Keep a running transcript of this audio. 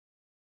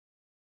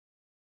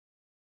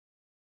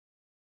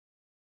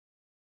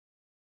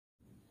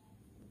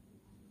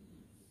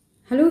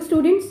Hello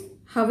students,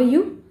 how are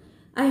you?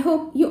 I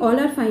hope you all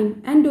are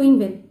fine and doing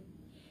well.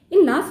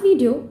 In last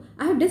video,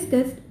 I have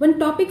discussed one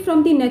topic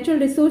from the natural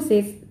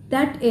resources,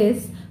 that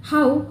is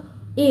how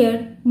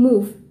air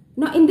move.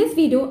 Now in this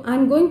video, I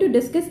am going to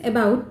discuss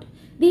about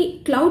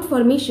the cloud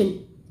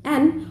formation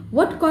and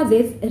what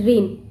causes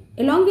rain.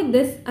 Along with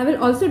this, I will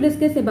also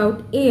discuss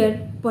about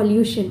air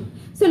pollution.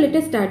 So let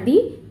us start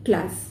the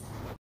class.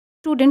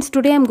 Students,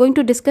 today I am going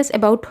to discuss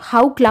about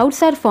how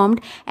clouds are formed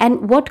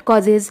and what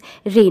causes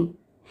rain.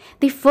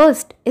 The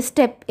first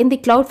step in the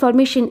cloud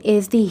formation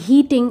is the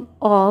heating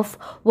of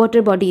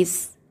water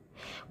bodies.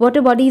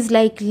 Water bodies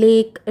like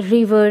lake,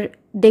 river,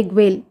 dig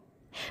well.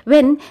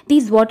 When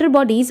these water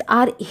bodies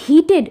are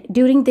heated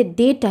during the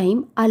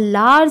daytime, a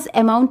large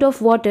amount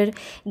of water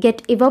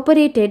get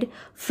evaporated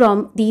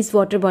from these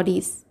water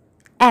bodies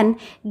and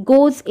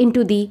goes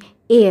into the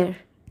air.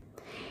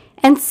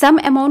 And some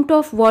amount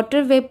of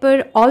water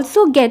vapor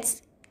also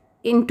gets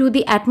into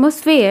the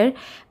atmosphere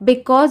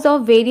because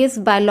of various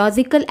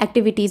biological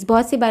activities.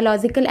 बहुत सी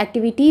biological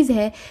activities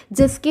है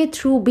जिसके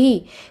through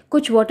भी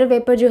कुछ water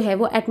vapor जो है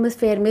वो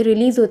atmosphere में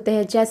release होते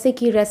हैं, जैसे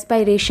कि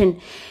respiration.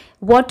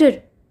 Water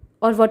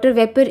or water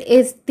vapor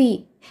is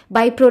the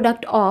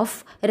byproduct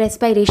of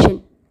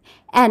respiration,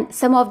 and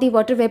some of the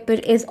water vapor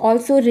is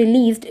also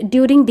released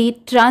during the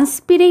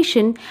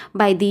transpiration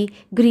by the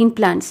green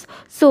plants.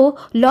 So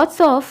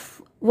lots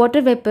of water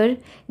vapor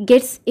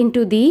gets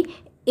into the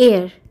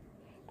air.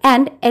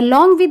 And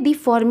along with the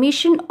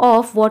formation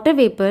of water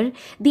vapor,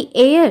 the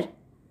air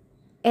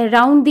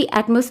around the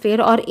atmosphere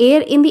or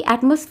air in the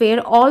atmosphere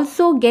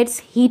also gets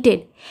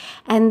heated.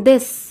 And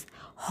this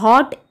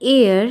hot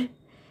air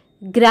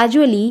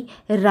gradually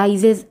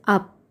rises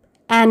up.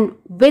 And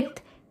with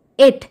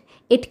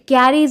it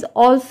carries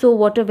also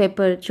water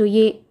vapor. जो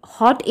ये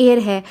hot air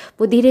है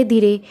वो धीरे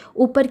धीरे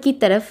ऊपर की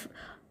तरफ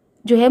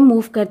जो है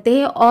move करते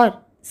हैं और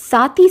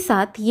साथ ही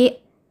साथ ये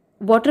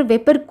वाटर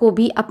वेपर को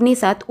भी अपने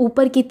साथ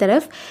ऊपर की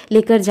तरफ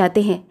लेकर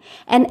जाते हैं.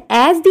 And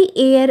as the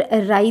air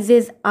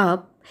rises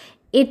up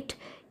it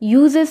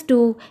uses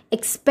to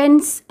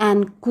expense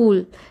and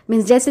cool.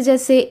 Means जैसे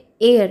जैसे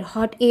एयर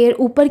हॉट एयर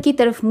ऊपर की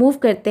तरफ मूव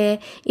करते हैं,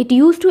 इट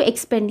यूज टू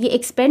एक्सपेंड, ये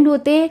एक्सपेंड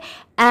होते हैं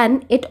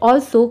and it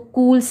also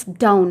cools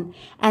down.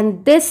 And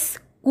this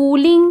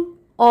cooling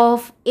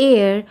of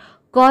air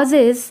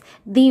causes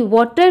the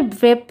water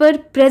vapor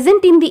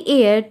present in the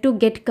air to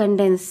get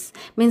condensed.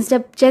 Means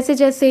जब जैसे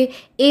जैसे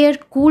air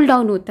cool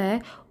down होता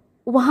है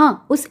वहाँ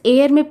उस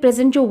air में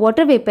present जो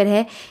water vapor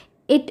है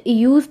it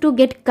used to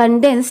get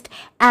condensed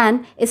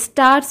and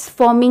starts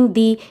forming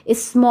the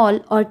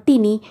small or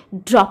teeny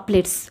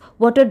droplets.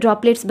 Water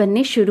droplets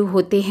बनने शुरू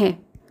होते हैं.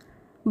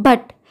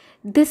 But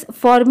this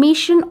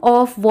formation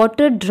of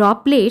water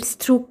droplets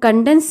through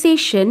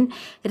condensation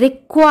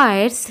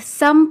requires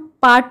some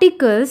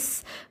particles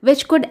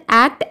which could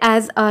act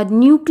as a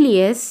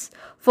nucleus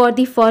for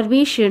the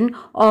formation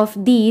of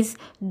these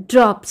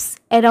drops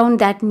around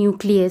that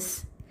nucleus.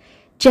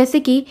 जैसे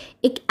कि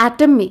एक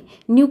atom में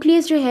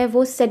nucleus जो है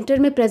वो सेंटर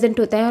में प्रेजेंट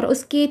होता है और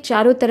उसके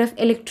चारों तरफ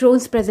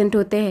इलेक्ट्रॉन्स प्रेजेंट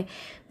होते हैं.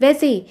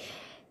 वैसे ही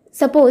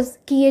सपोज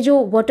कि ये जो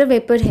वाटर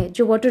वेपर है,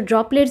 जो वाटर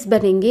ड्रॉपलेट्स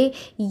बनेंगे,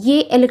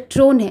 ये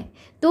इलेक्ट्रॉन है.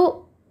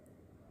 तो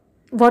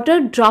वाटर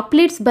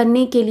ड्रॉपलेट्स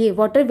बनने के लिए,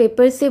 वाटर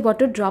वेपर से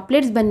वाटर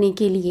ड्रॉपलेट्स बनने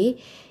के लिए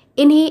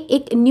इन्हें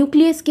एक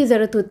न्यूक्लियस की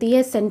ज़रूरत होती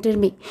है सेंटर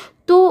में.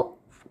 तो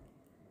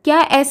क्या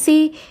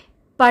ऐसे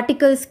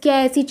पार्टिकल्स, क्या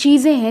ऐसी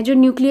चीज़ें हैं जो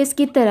न्यूक्लियस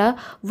की तरह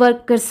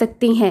वर्क कर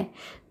सकती हैं?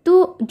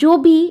 तो जो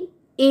भी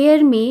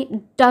एयर में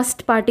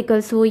डस्ट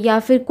पार्टिकल्स हो या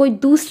फिर कोई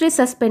दूसरे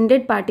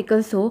सस्पेंडेड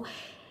पार्टिकल्स हो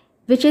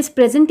which is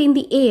present in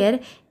the air,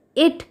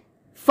 it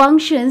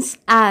functions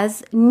as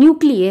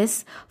nucleus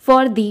for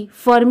the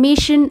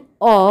formation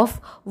of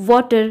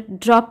water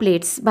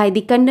droplets by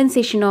the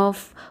condensation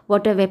of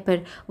water vapor.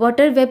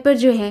 water vapor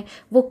जो है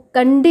वो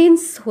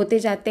condense होते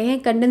जाते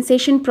हैं,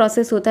 condensation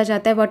process होता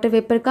जाता है water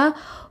vapor का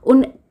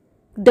उन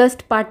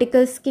डस्ट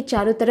पार्टिकल्स के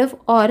चारों तरफ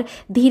और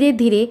धीरे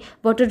धीरे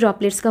वाटर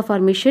ड्रॉपलेट्स का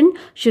फॉर्मेशन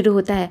शुरू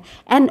होता है.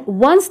 And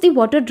once the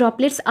water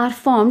droplets are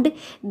formed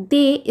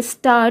they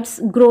starts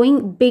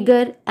growing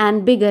bigger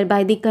and bigger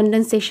by the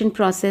condensation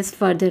process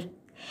further.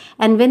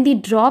 And when the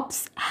drops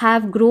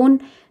have grown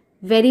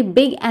very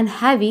big and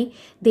heavy,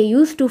 they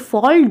used to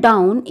fall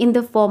down in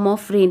the form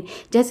of rain.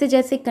 जैसे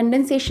जैसे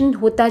condensation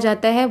होता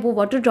जाता है वो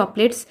water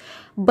droplets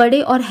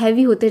बड़े और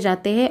heavy होते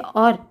जाते हैं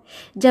और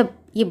जब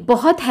ये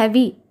बहुत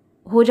हैवी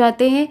हो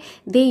जाते हैं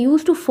they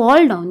used to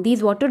fall down.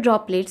 These water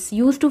droplets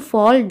used to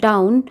fall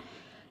down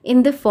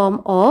in the form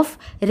of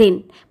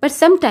rain. But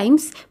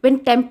sometimes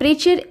when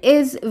temperature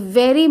is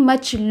very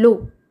much low,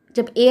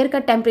 जब एयर का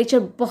टेम्परेचर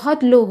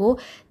बहुत लो हो,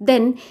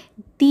 then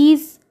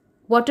these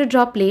water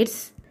droplets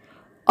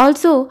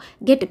also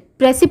get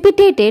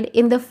precipitated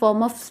in the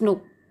form of snow.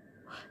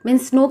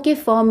 Means snow के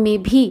form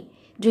में भी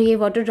जो ये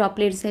water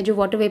droplets हैं, जो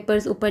वाटर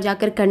वेपर्स ऊपर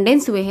जाकर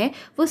कंडेंस हुए हैं,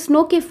 वो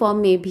स्नो के फॉर्म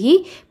में भी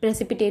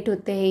प्रेसिपिटेट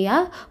होते हैं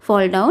या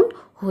फॉल डाउन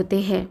होते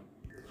हैं.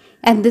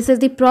 And this is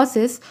the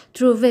process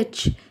through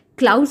which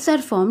clouds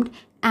are formed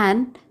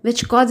and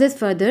which causes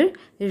further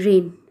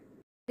rain.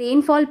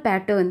 Rainfall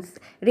patterns.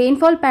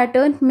 Rainfall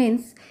pattern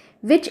means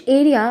which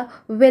area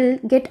will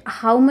get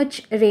how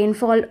much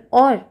rainfall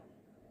or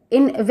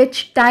in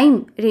which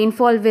time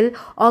rainfall will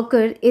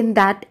occur in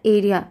that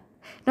area.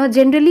 Now,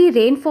 generally,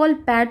 rainfall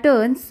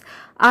patterns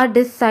are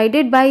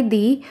decided by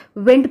the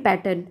wind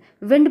pattern.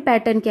 Wind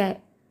pattern क्या है?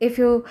 If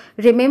you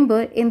remember,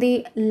 in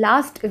the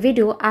last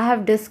video, I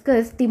have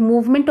discussed the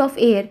movement of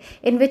air,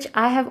 in which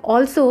I have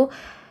also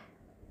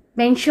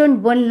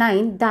mentioned one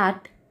line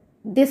that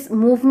this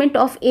movement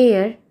of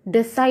air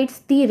decides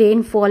the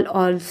rainfall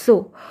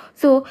also.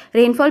 So,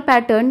 rainfall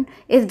pattern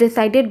is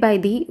decided by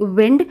the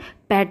wind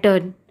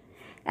pattern.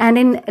 And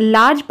in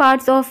large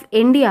parts of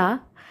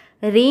India,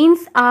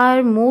 rains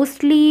are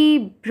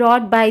mostly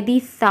brought by the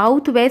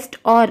southwest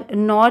or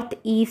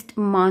northeast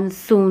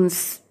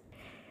monsoons.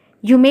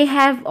 You may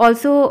have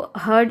also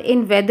heard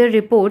in weather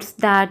reports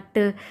that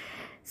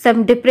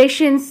some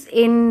depressions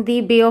in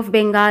the Bay of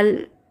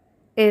Bengal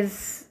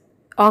is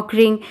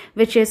occurring,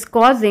 which is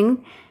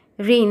causing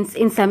rains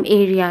in some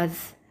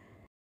areas.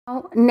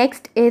 Now,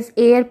 next is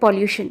air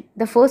pollution.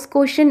 The first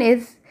question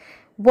is,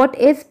 what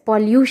is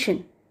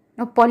pollution?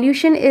 Now,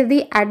 pollution is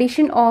the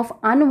addition of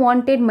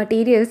unwanted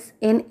materials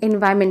in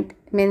environment,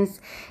 means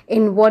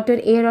in water,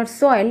 air or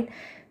soil,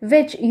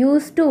 which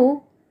used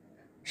to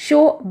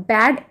show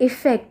bad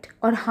effect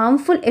or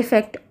harmful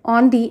effect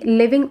on the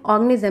living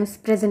organisms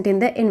present in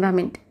the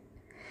environment.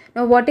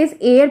 Now, what is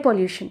air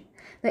pollution?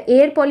 The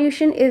air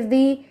pollution is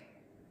the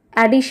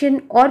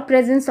addition or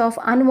presence of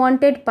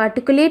unwanted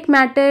particulate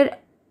matter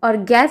or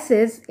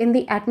gases in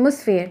the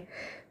atmosphere,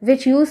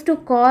 which used to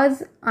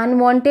cause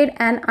unwanted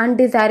and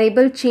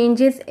undesirable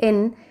changes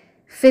in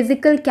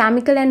physical,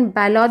 chemical and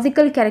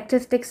biological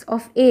characteristics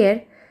of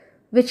air,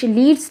 which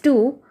leads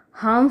to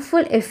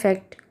harmful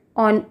effect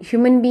on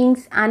human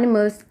beings,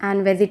 animals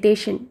and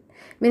vegetation.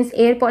 Means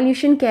air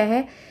pollution क्या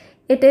है?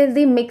 It is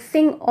the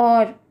mixing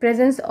or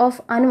presence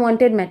of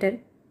unwanted matter,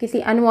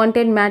 किसी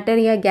unwanted matter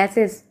या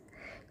gases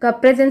का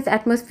presence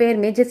atmosphere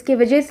में, जिसकी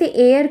वजह से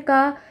air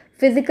का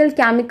physical,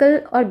 chemical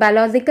और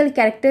biological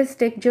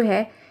characteristic जो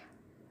है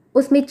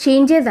उसमें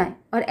changes आए,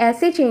 और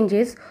ऐसे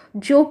changes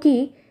जो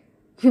कि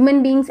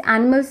human beings,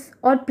 animals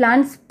और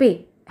plants पे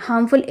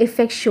harmful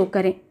effects show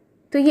करें,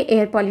 तो ये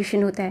air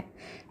pollution होता है.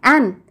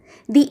 And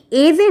the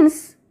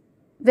agents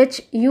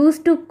which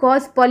used to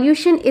cause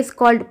pollution is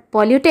called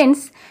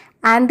pollutants,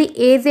 and the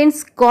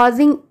agents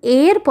causing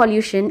air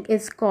pollution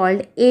is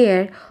called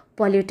air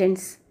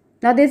pollutants.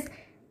 Now, these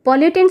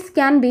pollutants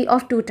can be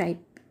of two types: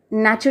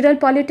 natural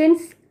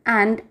pollutants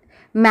and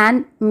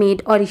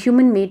man-made or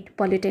human-made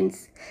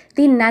pollutants.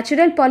 The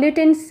natural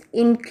pollutants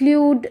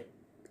include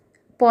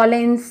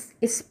pollens,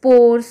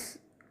 spores,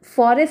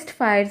 forest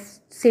fires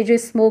से जो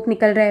smoke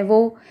निकल रहा है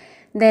वो,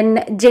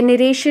 then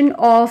generation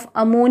of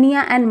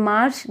ammonia and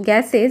marsh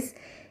gases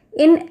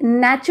in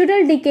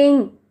natural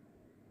decaying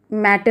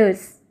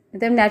matters,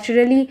 मतलब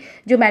naturally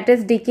जो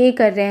matters decay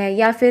कर रहे हैं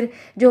या फिर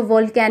जो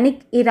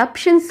volcanic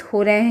eruptions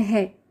हो रहे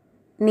हैं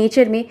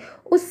नेचर में,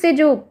 उससे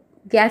जो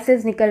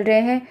gases निकल रहे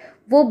हैं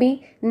वो भी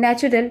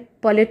natural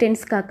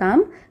pollutants का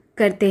काम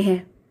करते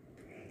हैं.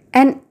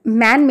 And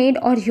man-made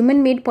or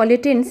human-made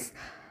pollutants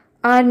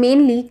are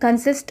mainly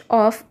consist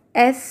of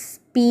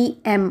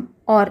SPM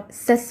or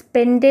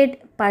suspended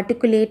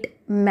particulate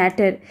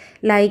matter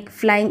like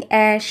flying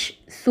ash,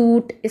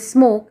 soot,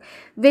 smoke,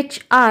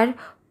 which are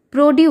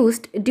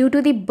produced due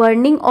to the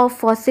burning of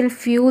fossil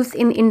fuels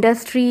in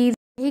industries,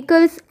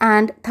 vehicles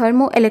and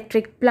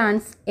thermoelectric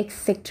plants,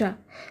 etc.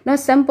 Now,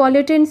 some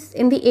pollutants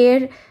in the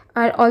air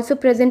are also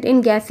present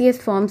in gaseous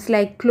forms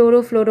like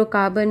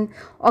chlorofluorocarbon,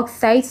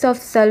 oxides of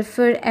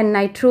sulfur and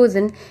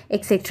nitrogen,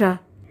 etc.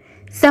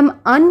 Some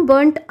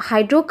unburnt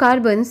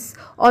hydrocarbons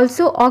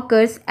also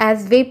occurs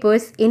as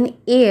vapors in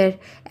air,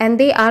 and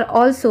they are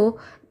also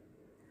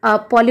a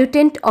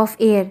pollutant of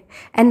air.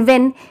 And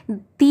when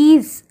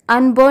these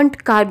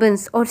unburnt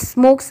carbons or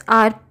smokes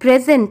are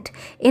present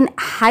in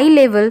high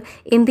level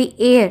in the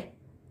air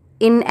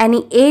in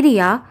any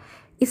area,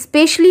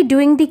 especially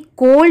during the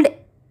cold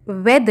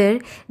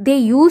weather, they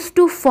used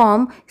to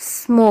form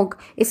smoke.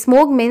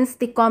 Smoke means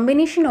the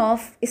combination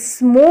of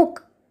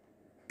smoke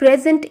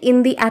present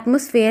in the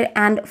atmosphere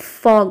and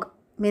fog,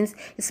 means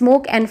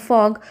smoke and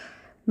fog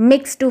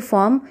mix to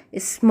form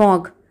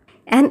smog,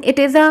 and it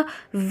is a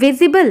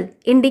visible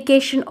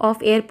indication of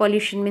air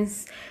pollution.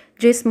 Means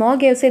जो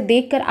smog है उसे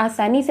देखकर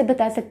आसानी से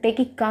बता सकते हैं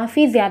कि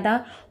काफ़ी ज़्यादा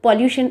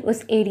पॉल्यूशन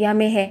उस एरिया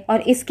में है,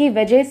 और इसकी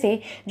वजह से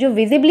जो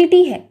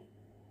विजिबिलिटी है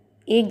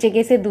एक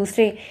जगह से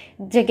दूसरे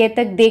जगह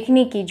तक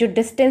देखने की, जो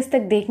डिस्टेंस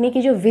तक देखने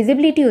की जो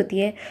विजिबिलिटी होती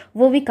है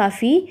वो भी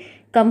काफ़ी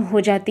कम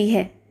हो जाती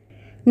है.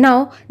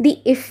 Now, the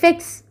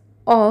effects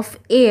of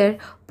air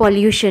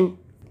pollution.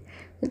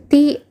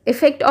 The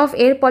effect of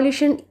air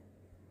pollution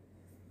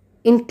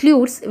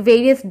includes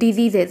various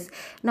diseases.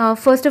 Now,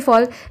 first of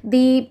all,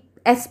 the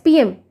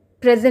SPM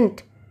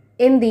present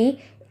in the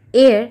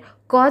air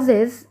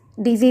causes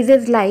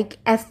diseases like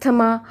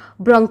asthma,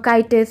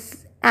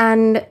 bronchitis,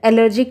 and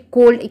allergic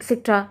cold,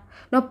 etc.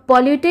 Now,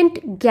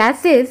 pollutant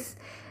gases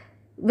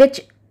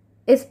which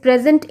is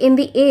present in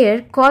the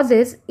air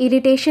causes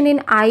irritation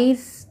in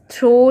eyes,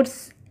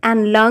 throats,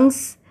 and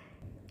lungs.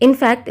 In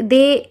fact,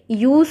 they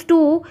used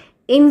to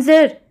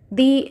injure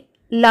the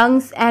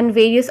lungs and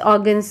various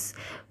organs.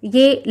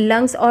 ये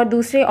lungs और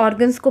दूसरे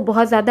organs को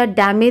बहुत ज़्यादा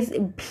damage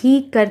भी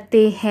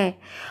करते हैं.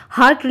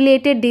 Heart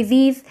related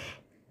disease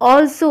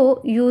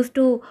also used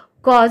to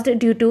caused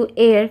due to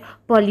air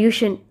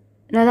pollution.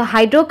 Now the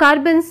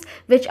hydrocarbons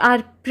which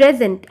are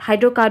present,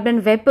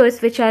 hydrocarbon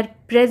vapors which are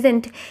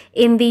present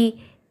in the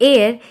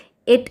air,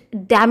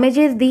 it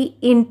damages the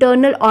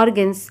internal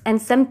organs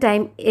and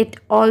sometimes it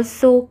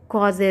also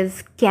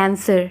causes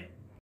cancer.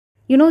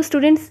 You know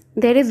students,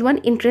 there is one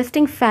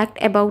interesting fact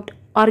about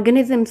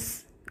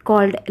organisms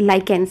called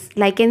lichens.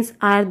 Lichens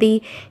are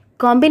the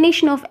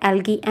combination of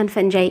algae and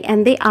fungi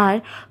and they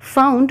are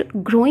found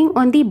growing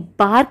on the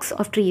barks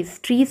of trees.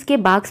 Trees के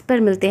barks पर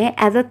मिलते हैं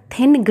as a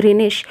thin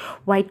greenish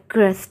white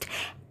crust.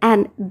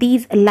 And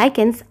these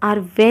lichens are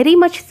very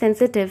much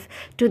sensitive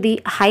to the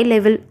high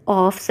level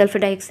of sulfur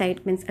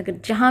dioxide. Means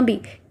अगर जहाँ भी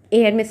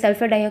air में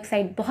sulfur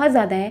dioxide बहुत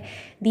ज़्यादा है,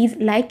 these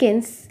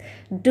lichens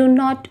do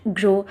not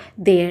grow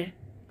there.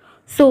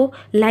 So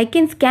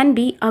lichens can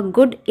be a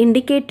good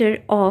indicator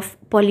of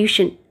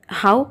pollution.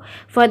 How?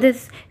 For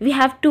this we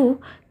have to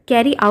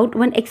carry out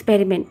one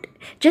experiment.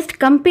 Just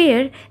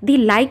compare the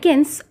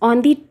lichens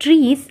on the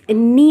trees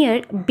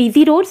near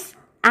busy roads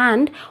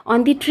and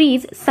on the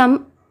trees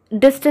some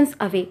distance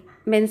away.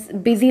 Means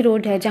busy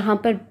road है जहाँ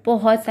पर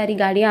बहुत सारी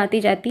गाड़ियाँ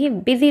आती जाती है,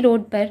 busy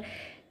road पर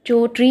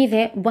जो trees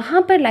है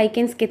वहाँ पर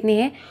lichens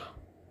कितने हैं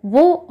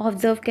वो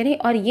ऑब्जर्व करें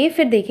और ये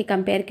फिर देखें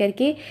कंपेयर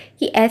करके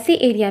कि ऐसे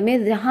एरिया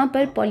में जहाँ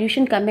पर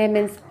पॉल्यूशन कम है,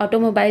 मीन्स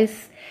ऑटोमोबाइल्स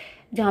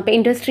जहाँ पे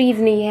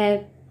इंडस्ट्रीज़ नहीं है,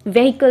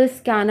 व्हीकल्स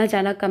का आना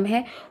जाना कम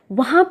है,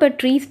 वहाँ पर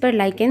ट्रीज़ पर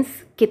लाइकेंस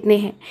कितने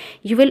हैं.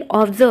 You will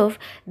observe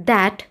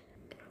that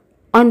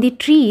on the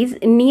trees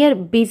near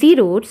busy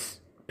roads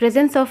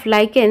presence of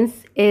lichens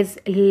is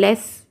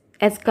less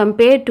as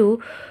compared to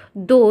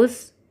those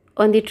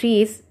on the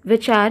trees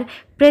which are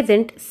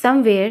present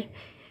somewhere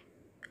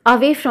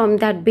away from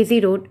that busy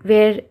road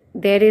where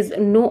there is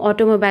no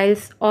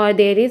automobiles or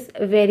there is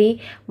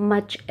very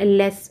much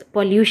less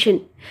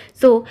pollution.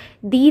 So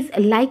these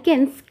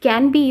lichens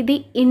can be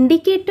the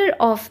indicator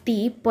of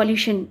the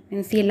pollution.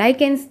 Means ये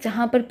lichens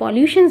जहाँ पर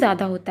pollution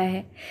ज़्यादा होता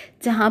है,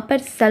 जहाँ पर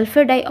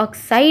sulfur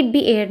dioxide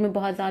भी air में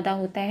बहुत ज़्यादा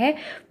होता है,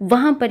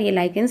 वहाँ पर ये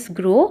lichens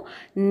grow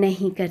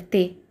नहीं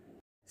करते.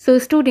 So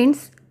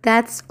students,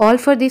 that's all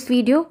for this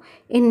video.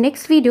 In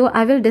next video,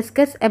 I will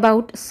discuss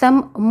about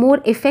some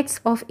more effects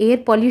of air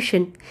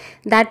pollution,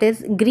 that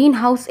is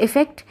greenhouse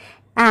effect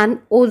and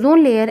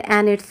ozone layer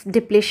and its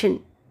depletion.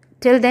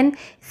 Till then,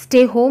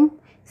 stay home,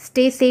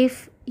 stay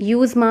safe,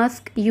 use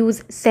mask,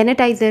 use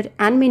sanitizer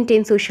and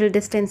maintain social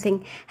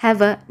distancing.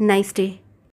 Have a nice day.